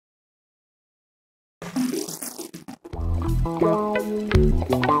So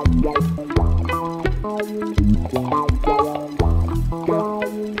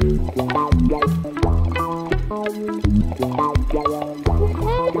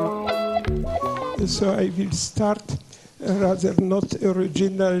I will start rather not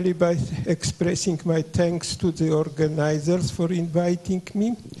originally by expressing my thanks to the organizers for inviting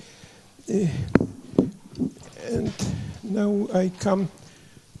me. And now I come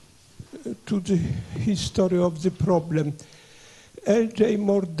to the history of the problem. L.J.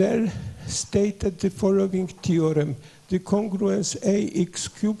 Mordell stated the following theorem. The congruence ax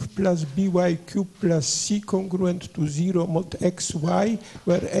cubed plus by cubed plus c congruent to 0 mod xy,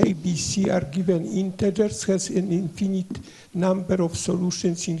 where a, b, c are given integers, has an infinite number of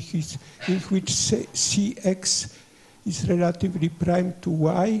solutions in which cx is relatively prime to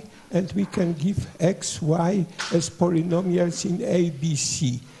y, and we can give x, y as polynomials in a, b,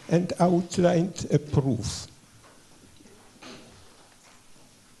 c, and outlined a proof.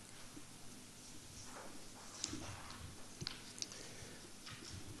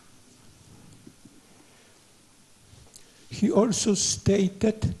 He also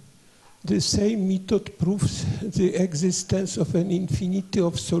stated the same method proves the existence of an infinity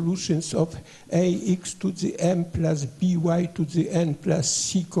of solutions of ax to the m plus by to the n plus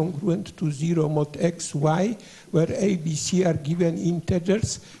c congruent to 0 mod xy, where a, b, c are given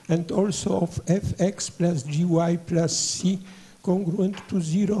integers, and also of fx plus gy plus c congruent to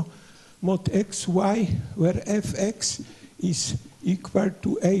 0 mod xy, where fx is equal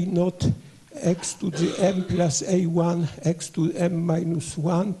to a naught x to the m plus a1 x to m minus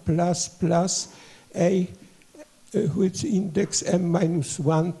 1 plus a with index m minus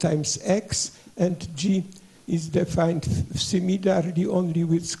 1 times x, and g is defined similarly only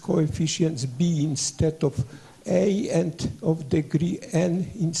with coefficients b instead of a and of degree n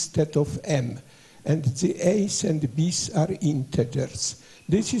instead of m. And the a's and b's are integers.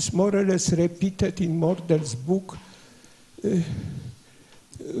 This is more or less repeated in Mordell's book.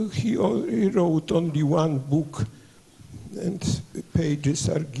 He wrote only one book, and pages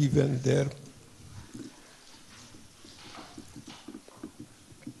are given there.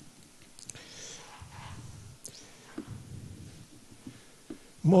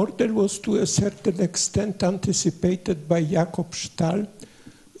 Mordell was to a certain extent anticipated by Jacobsthal,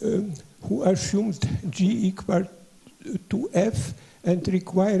 who assumed G equal to F and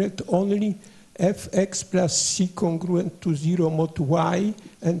required only fx plus c congruent to 0 mod y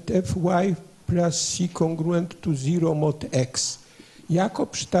and fy plus c congruent to 0 mod x.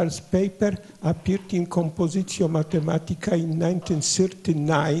 Jacobsthal's paper appeared in Compositio Mathematica in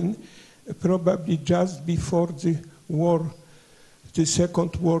 1939, probably just before the war, the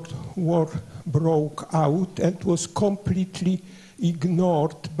Second World War broke out, and was completely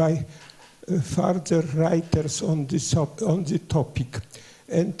ignored by further writers on the topic.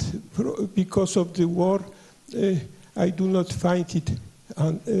 And because of the war, I do not find it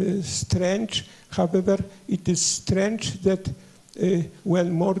strange. However, it is strange that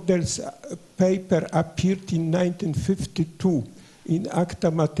when Mordell's paper appeared in 1952 in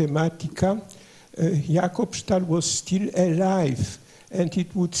Acta Mathematica, Jacobsthal was still alive, and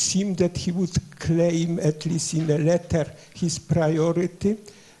it would seem that he would claim, at least in a letter, his priority,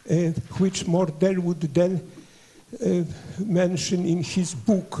 which Mordell would then mention in his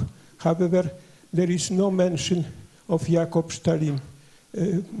book. However, there is no mention of Jacobsthal in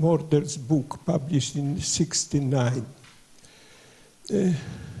Mordell's book, published in 1969.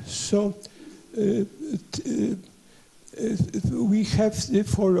 We have the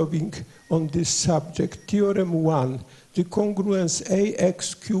following on this subject. Theorem 1. The congruence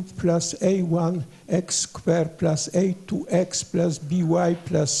ax cubed plus a1 x squared plus a2x plus by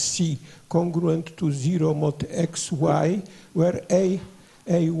plus c congruent to 0 mod xy, where a,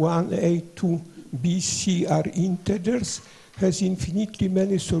 a1, a2, b, c are integers, has infinitely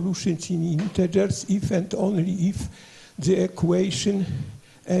many solutions in integers if and only if the equation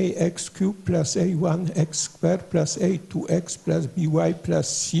ax cubed plus a1 x squared plus a2x plus by plus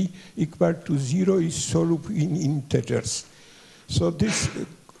c equal to 0 is soluble in integers. So this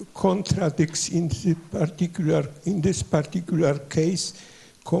contradicts in this particular case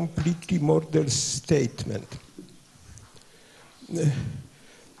completely Mordell's statement.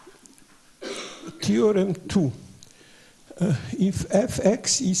 Theorem 2. If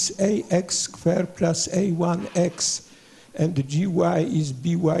fx is ax squared plus a1x and gy is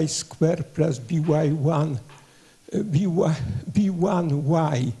by squared plus by1,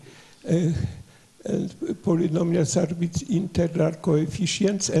 b1y, polynomials are with integral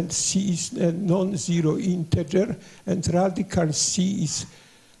coefficients, and c is a non-zero integer, and radical c is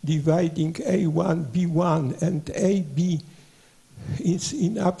dividing a1, b1, and ab is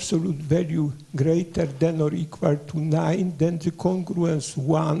in absolute value greater than or equal to 9, then the congruence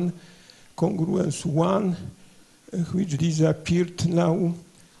 1, which disappeared now,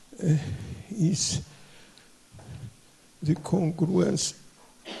 is the congruence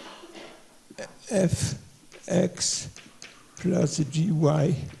fx plus gy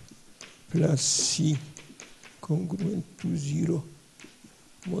plus c congruent to 0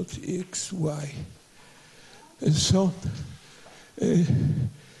 mod xy. And so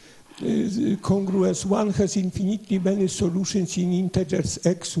the congruence 1 has infinitely many solutions in integers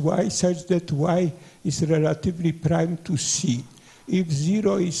x, y, such that y is relatively prime to c. If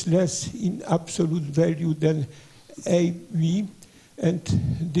 0 is less in absolute value than ab, and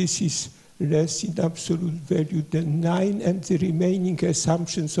this is less in absolute value than 9, and the remaining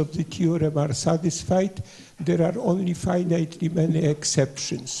assumptions of the theorem are satisfied, there are only finitely many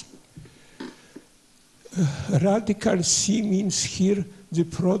exceptions. Radical C means here the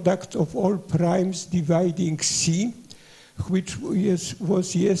product of all primes dividing C, which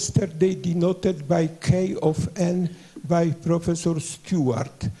was yesterday denoted by K of n by Professor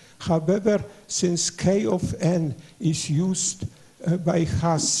Stewart. However, since K of n is used by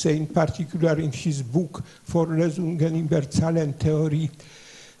Hasse, in particular in his book for Lösungen-Universalen theory,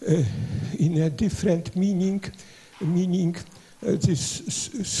 in a different meaning, this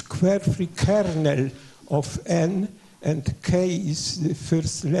square-free kernel of n, and k is the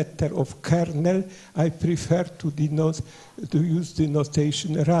first letter of kernel, I prefer to use the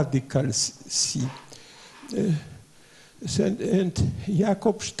notation radical C. And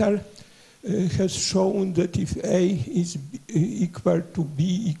Jacobsthal has shown that if A is equal to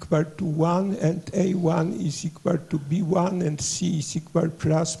B equal to 1, and A1 is equal to B1, and C is equal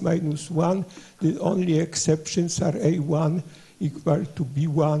plus minus 1, the only exceptions are A1 equal to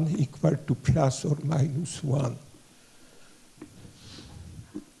B1 equal to plus or minus 1.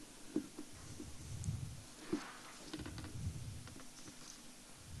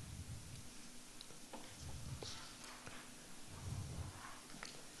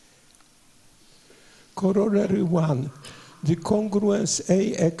 Corollary 1. The congruence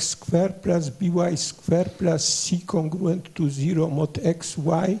ax squared plus by squared plus c congruent to 0 mod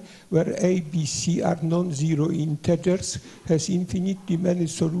xy, where a, b, c are non-zero integers, has infinitely many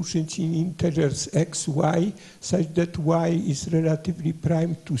solutions in integers x, y, such that y is relatively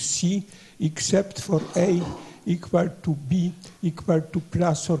prime to c, except for a equal to b equal to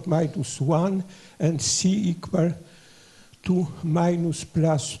plus or minus 1, and c equal to minus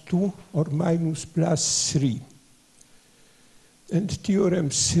plus 2 or minus plus 3. And theorem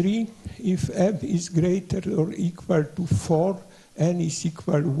 3, if m is greater or equal to 4, n is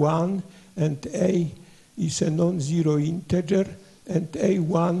equal 1, and a is a non-zero integer, and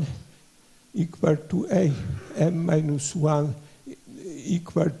a1 equal to a m minus 1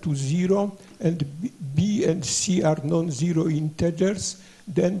 equal to 0, and b and c are non-zero integers,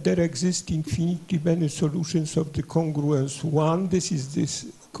 then there exist infinitely many solutions of the congruence 1. This is this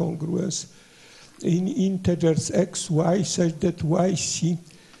congruence in integers x, y, such that yc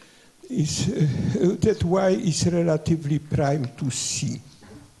is that y is relatively prime to c.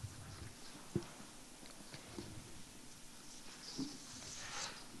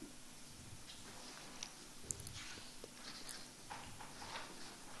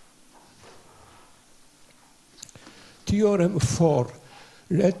 Theorem 4.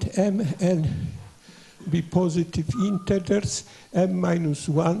 Let m n be positive integers, m minus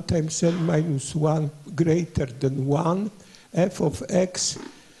 1 times n minus 1 greater than 1, f of x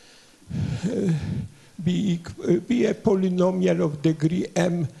be a polynomial of degree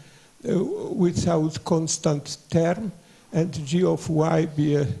m without constant term, and g of y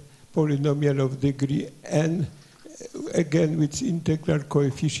be a polynomial of degree n, again with integral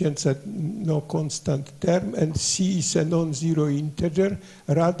coefficients at no constant term, and c is a non-zero integer.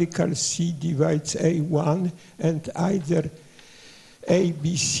 Radical c divides a1, and either a,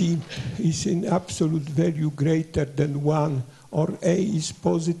 b, c is in absolute value greater than 1, or a is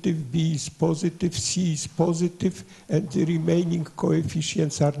positive, b is positive, c is positive, and the remaining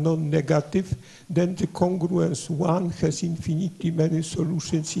coefficients are non-negative, then the congruence 1 has infinitely many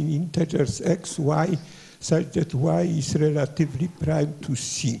solutions in integers x, y, such that y is relatively prime to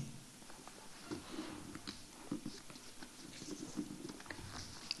c.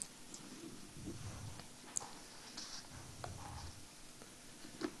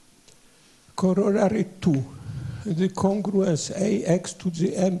 Corollary 2. The congruence ax to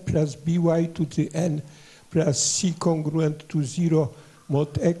the n plus by to the n plus c congruent to 0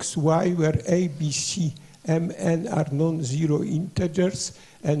 mod xy, where a, b, c, m, n are non-zero integers,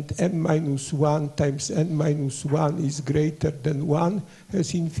 and m minus 1 times n minus 1 is greater than 1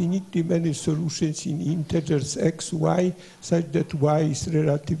 has infinitely many solutions in integers x, y, such that y is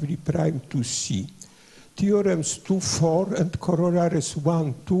relatively prime to C. Theorems 2, 4 and corollaries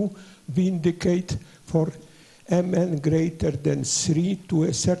 1, 2 vindicate for mn greater than 3 to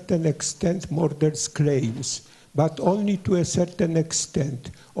a certain extent Mordell's claims, but only to a certain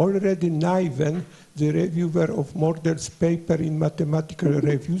extent. Already Niven, the reviewer of Mordell's paper in Mathematical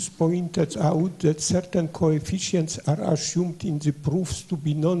Reviews, pointed out that certain coefficients are assumed in the proofs to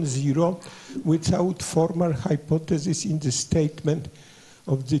be non-zero without formal hypothesis in the statement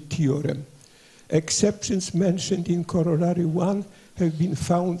of the theorem. Exceptions mentioned in Corollary 1 have been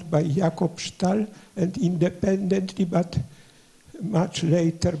found by Jacobsthal and independently, but much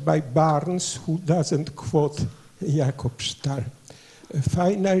later by Barnes, who doesn't quote Jacobsthal.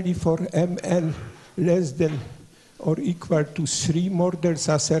 Finally, for mn less than or equal to 3, Mordell's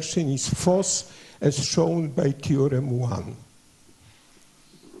assertion is false, as shown by Theorem 1.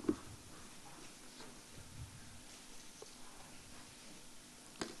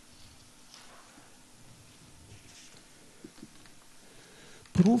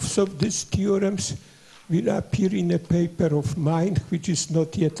 Proofs of these theorems will appear in a paper of mine, which is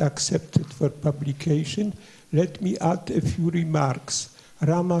not yet accepted for publication. Let me add a few remarks.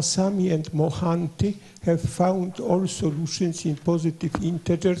 Ramasamy and Mohanty have found all solutions in positive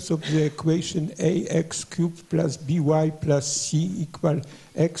integers of the equation ax cubed plus by plus c equal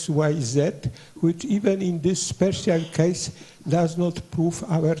xyz, which even in this special case does not prove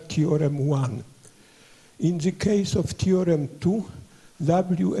our theorem 1. In the case of theorem 2,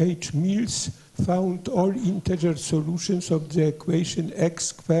 W.H. Mills found all integer solutions of the equation x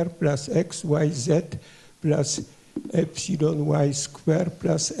squared plus xyz plus epsilon y squared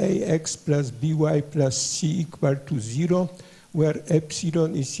plus ax plus by plus c equal to 0, where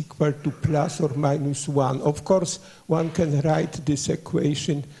epsilon is equal to plus or minus 1. Of course, one can write this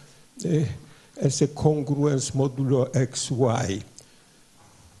equation as a congruence modulo xy.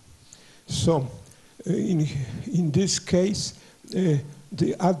 So, in this case,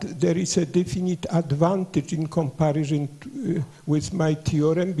 there is a definite advantage in comparison with my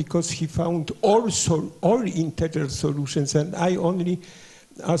theorem, because he found all integer solutions, and I only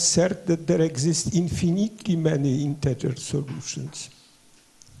assert that there exist infinitely many integer solutions.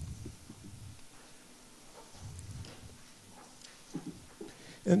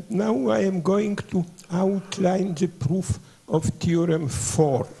 And now I am going to outline the proof of theorem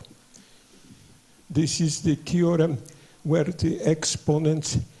 4. This is the theorem where the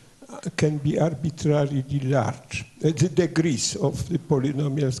exponents can be arbitrarily large. The degrees of the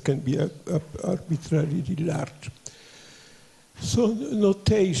polynomials can be arbitrarily large. So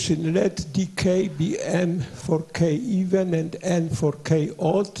notation, let dk be m for k even and n for k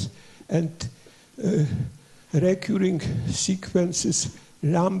odd, and recurring sequences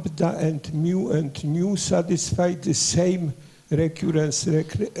lambda and nu satisfy the same recurrence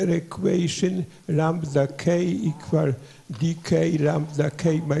equation lambda k equal dk lambda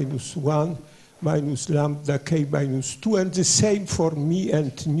k minus 1 minus lambda k minus 2, and the same for mi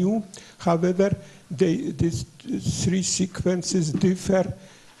and nu. However, these three sequences differ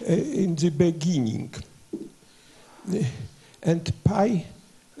in the beginning. And pi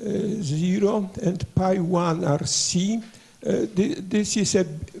 0 and pi 1 are c. This is a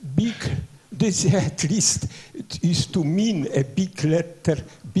big, this at least is to mean a big letter,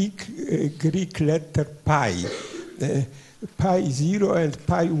 big Greek letter pi. Pi 0 and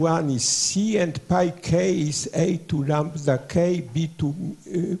pi 1 is c, and pi k is a to lambda k, b to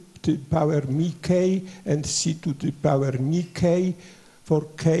the power mi k, and c to the power ni k for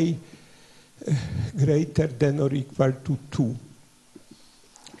k greater than or equal to 2.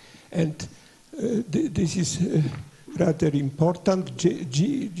 And this is rather important.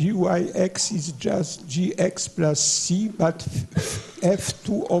 Gyx is just gx plus c, but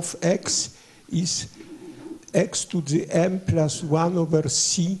f2 of x is x to the m plus 1 over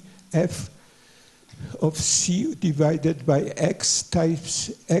c, f of c divided by x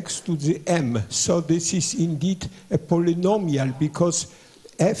times x to the m. So this is indeed a polynomial, because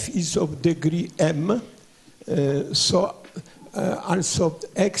f is of degree m, also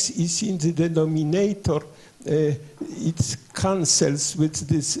x is in the denominator. It cancels with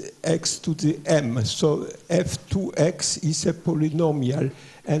this x to the m. So f2x is a polynomial,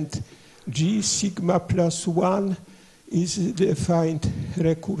 and g sigma plus 1 is defined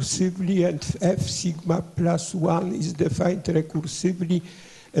recursively, and f sigma plus 1 is defined recursively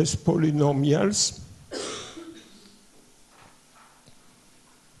as polynomials.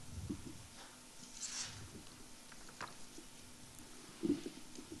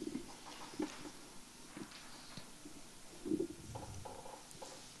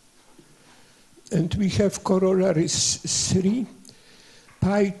 And we have corollaries 3.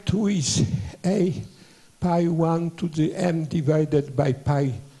 Pi 2 is a pi 1 to the m divided by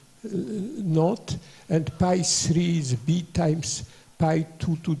pi naught, and pi 3 is b times pi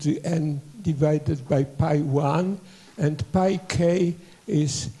 2 to the n divided by pi 1, and pi k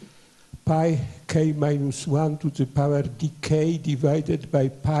is pi k minus 1 to the power dk divided by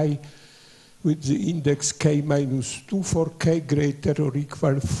pi with the index k minus 2 for k greater or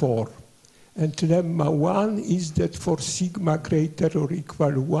equal 4. And lemma 1 is that for sigma greater or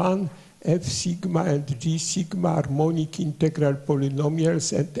equal 1, f sigma and g sigma are harmonic integral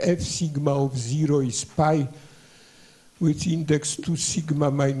polynomials, and f sigma of 0 is pi with index 2 sigma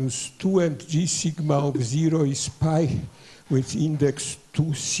minus 2, and g sigma of 0 is pi with index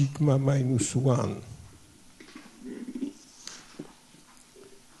 2 sigma minus 1.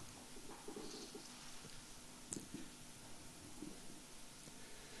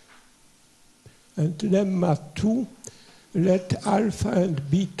 And lemma 2, let alpha and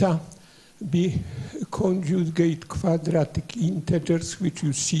beta be conjugate quadratic integers, which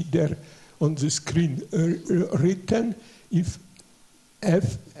you see there on the screen written, if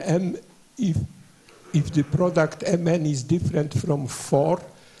the product mn is different from 4,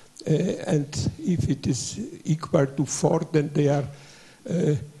 and if it is equal to 4, then they are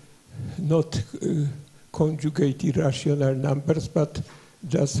not conjugate irrational numbers, but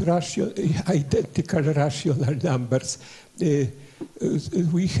just identical rational numbers.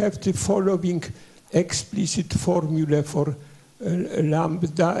 We have the following explicit formula for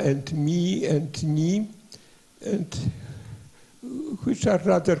lambda and mi and ni, and which are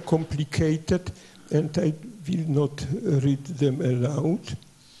rather complicated, and I will not read them aloud.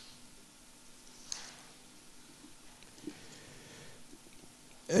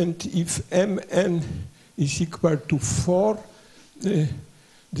 And if mn is equal to 4,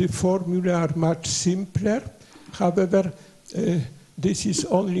 the formula are much simpler. However, this is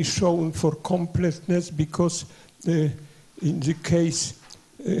only shown for completeness because in the case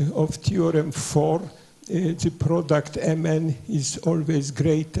of theorem 4, the product mn is always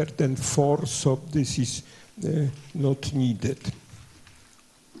greater than 4, so this is not needed.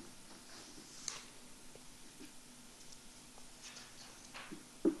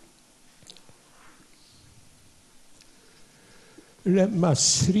 Lemma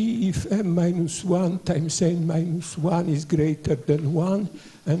 3, if m minus 1 times n minus 1 is greater than 1,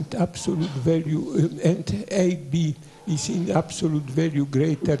 and absolute value, and ab is in absolute value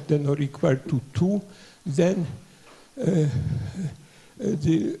greater than or equal to 2, then the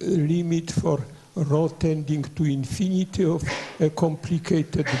limit for rho tending to infinity of a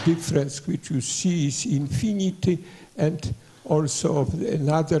complicated difference, which you see is infinity, and also of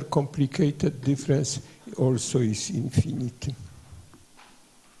another complicated difference also is infinity.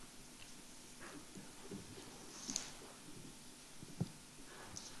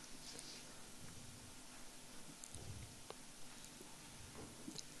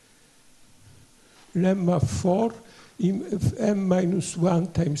 Lemma 4, if m minus 1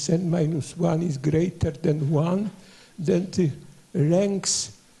 times n minus 1 is greater than 1, then the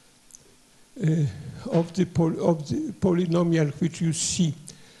length of the polynomial which you see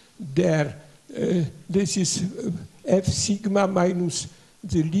there, this is f sigma minus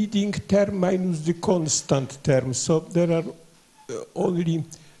the leading term minus the constant term. So there are only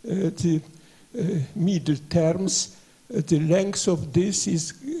the middle terms. The length of this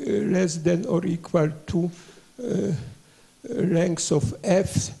is less than or equal to length of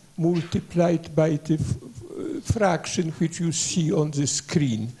f multiplied by the fraction which you see on the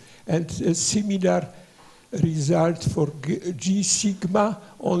screen. And a similar result for g sigma,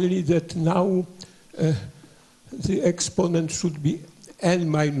 only that now the exponent should be n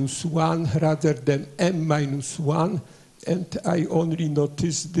minus 1 rather than m minus 1. And I only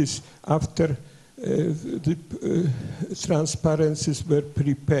noticed this after the transparencies were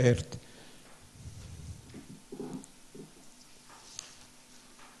prepared.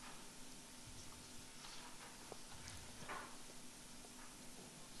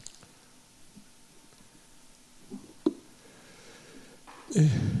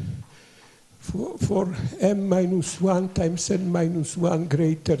 For m minus 1 times n minus 1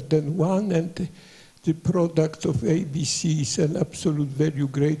 greater than 1, and the product of ABC is an absolute value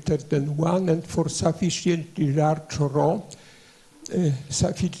greater than 1, and for sufficiently large rho,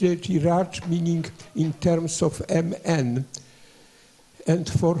 sufficiently large meaning in terms of mn, and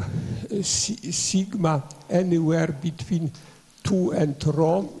for sigma anywhere between 2 and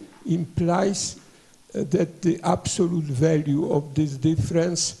rho implies that the absolute value of this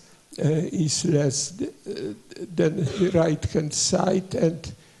difference is less than the right-hand side,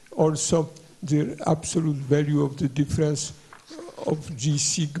 and also the absolute value of the difference of G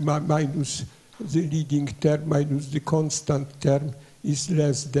sigma minus the leading term minus the constant term is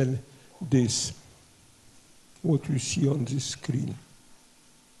less than this, what you see on the screen.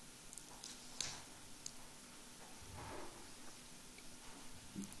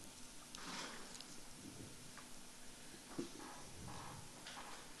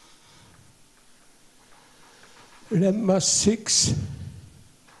 Lemma 6,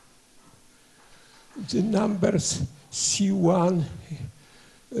 the numbers C1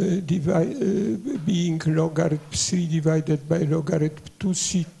 being logarithm 3 divided by logarithm 2,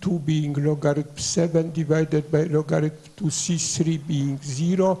 C2 being logarithm 7 divided by logarithm 2, C3 being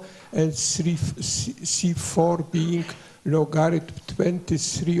 0, and C4 being logarithm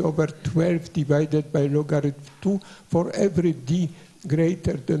 23 over 12 divided by logarithm 2 for every d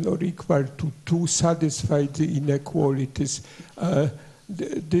greater than or equal to 2 satisfy the inequalities.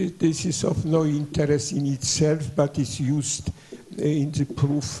 This is of no interest in itself, but is used in the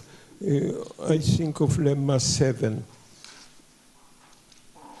proof, I think, of lemma 7.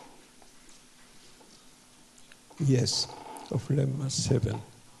 Yes, of lemma 7.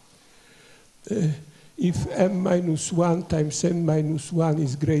 If m minus 1 times n minus 1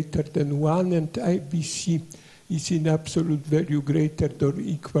 is greater than 1 and IBC is in absolute value greater than or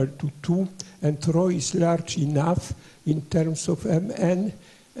equal to 2, and rho is large enough in terms of mn,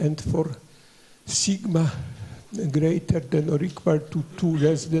 and for sigma greater than or equal to 2,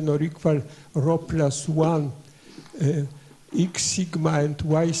 less than or equal rho plus 1, x sigma and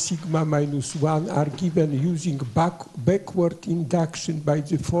y sigma minus 1 are given using backward induction by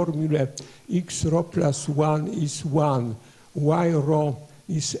the formula x rho plus 1 is 1, y rho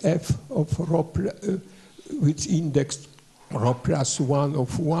is f of rho with index rho plus 1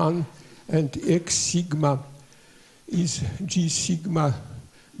 of 1, and x sigma is g sigma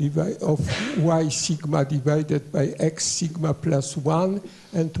of y sigma divided by x sigma plus 1,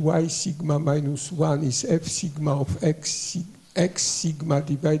 and y sigma minus 1 is f sigma of x sigma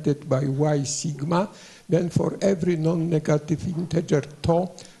divided by y sigma. Then for every non-negative integer tau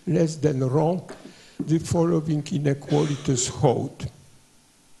less than rho, the following inequalities hold.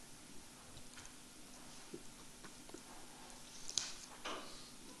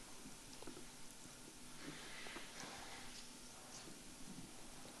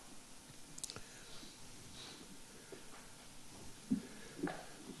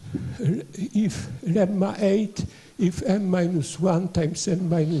 If lemma 8, if m minus 1 times n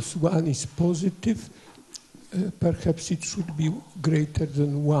minus 1 is positive, perhaps it should be greater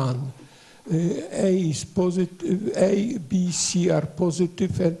than 1. A is positive, A, B, C are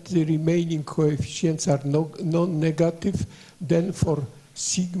positive, and the remaining coefficients are non-negative. Then for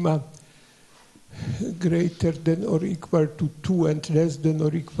sigma greater than or equal to 2 and less than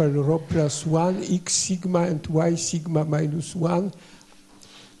or equal rho plus 1, x sigma and y sigma minus 1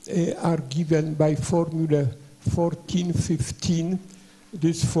 are given by formula 1415.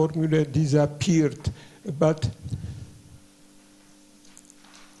 This formula disappeared, but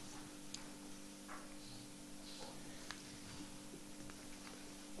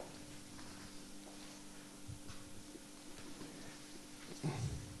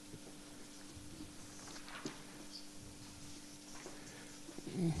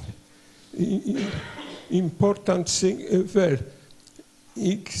important thing, well,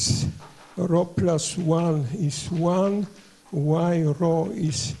 x rho plus 1 is 1, y rho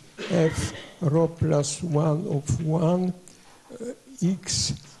is f rho plus 1 of 1,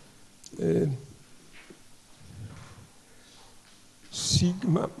 x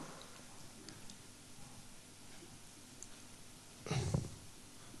sigma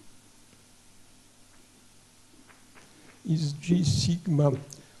is g sigma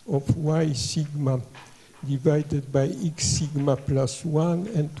of y sigma divided by x sigma plus 1,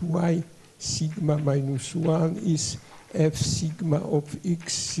 and y sigma minus 1 is f sigma of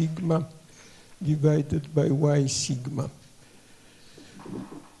x sigma divided by y sigma.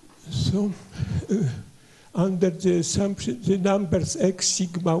 So, under the assumption, the numbers x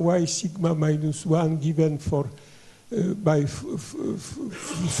sigma, y sigma minus 1 given for by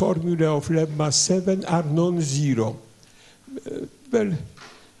formula of lemma 7 are non-zero. Well,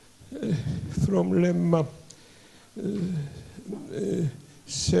 from lemma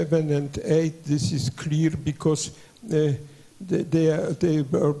 7 and 8, this is clear because they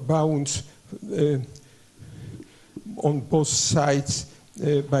were bounds on both sides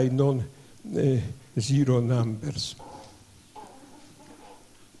by non-zero numbers.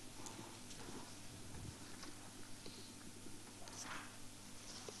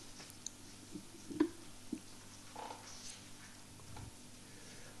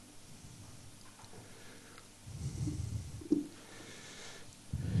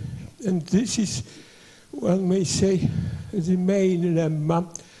 And this is, one may say, the main lemma,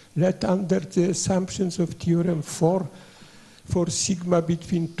 that under the assumptions of theorem 4, for sigma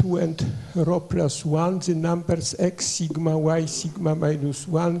between 2 and rho plus 1, the numbers x sigma y sigma minus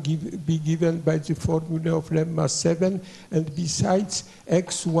 1 be given by the formula of lemma 7, and besides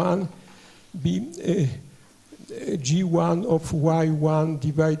x1 be g1 of y1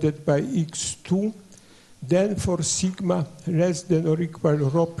 divided by x2. Then for sigma less than or equal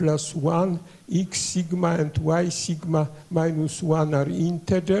rho plus 1, x sigma and y sigma minus 1 are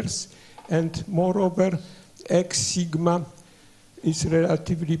integers, and moreover x sigma is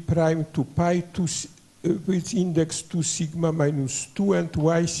relatively prime to pi with index 2 sigma minus 2, and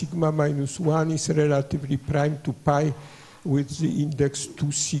y sigma minus 1 is relatively prime to pi with the index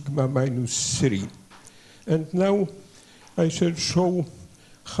 2 sigma minus 3. And now I shall show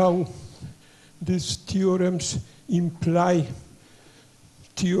how these theorems imply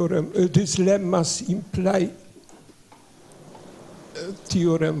these lemmas imply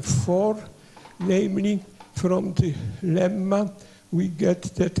theorem 4, namely from the lemma we get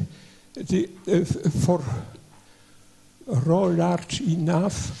that for rho large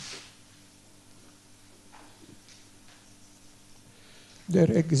enough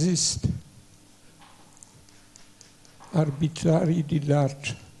there exist arbitrarily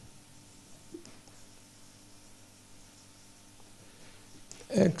large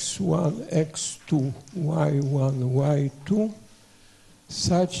x1, x2, y1, y2,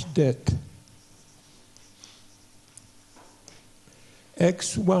 such that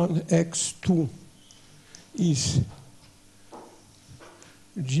x1, x2 is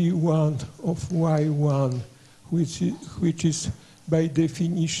g1 of y1, which is by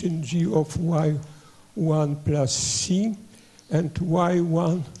definition g of y1 plus c, and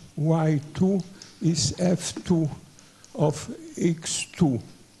y1, y2 is f2 of x2,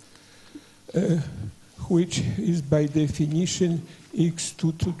 which is by definition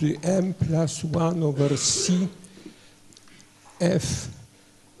x2 to the m plus 1 over c f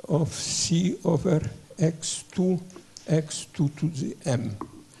of c over x2, x2 to the m.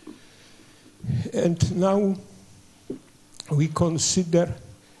 And now we consider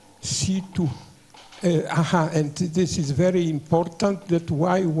c2, and this is very important, that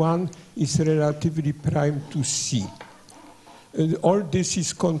y1 is relatively prime to c. All this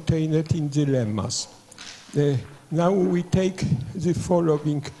is contained in the lemmas. Now we take the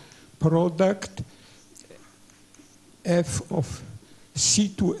following product, f of c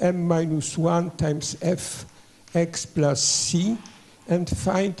to m minus 1 times f x plus c, and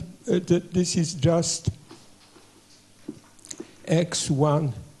find that this is just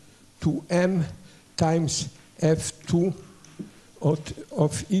x1 to m times f2 of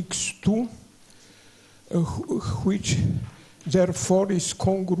x2, which therefore is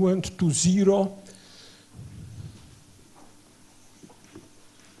congruent to 0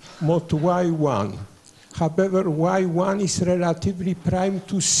 mod y1. However, y1 is relatively prime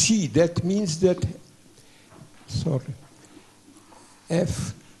to c. That means that,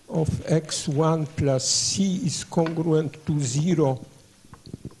 f of x1 plus c is congruent to 0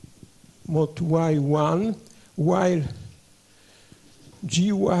 mod y1, while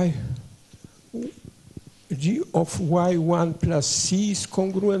g of y1 plus c is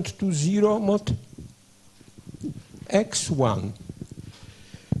congruent to 0 mod x1.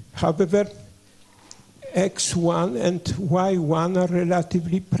 However, x1 and y1 are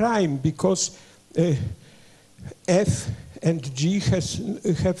relatively prime because f and g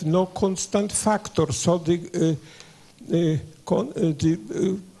have no constant factor, so the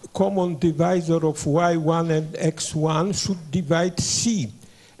common divisor of y1 and x1 should divide c,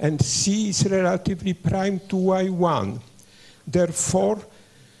 and c is relatively prime to y1. Therefore,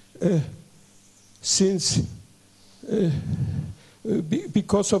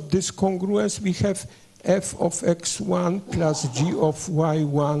 because of this congruence, we have f of x1 plus g of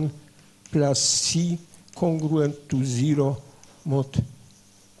y1 plus c congruent to 0 mod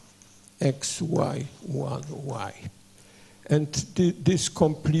xy1y. And this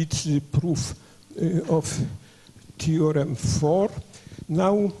completes the proof of theorem 4.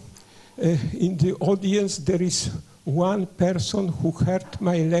 Now, in the audience, there is one person who heard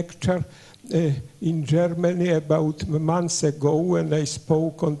my lecture in Germany about months ago when I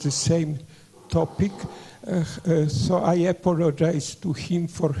spoke on the same topic. So I apologize to him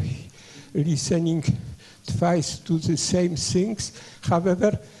for listening twice to the same things.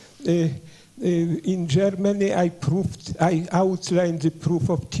 However, in Germany, I outlined the proof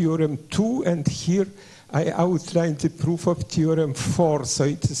of theorem 2, and here I outlined the proof of theorem 4, so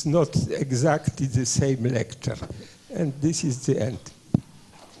it is not exactly the same lecture. And this is the end.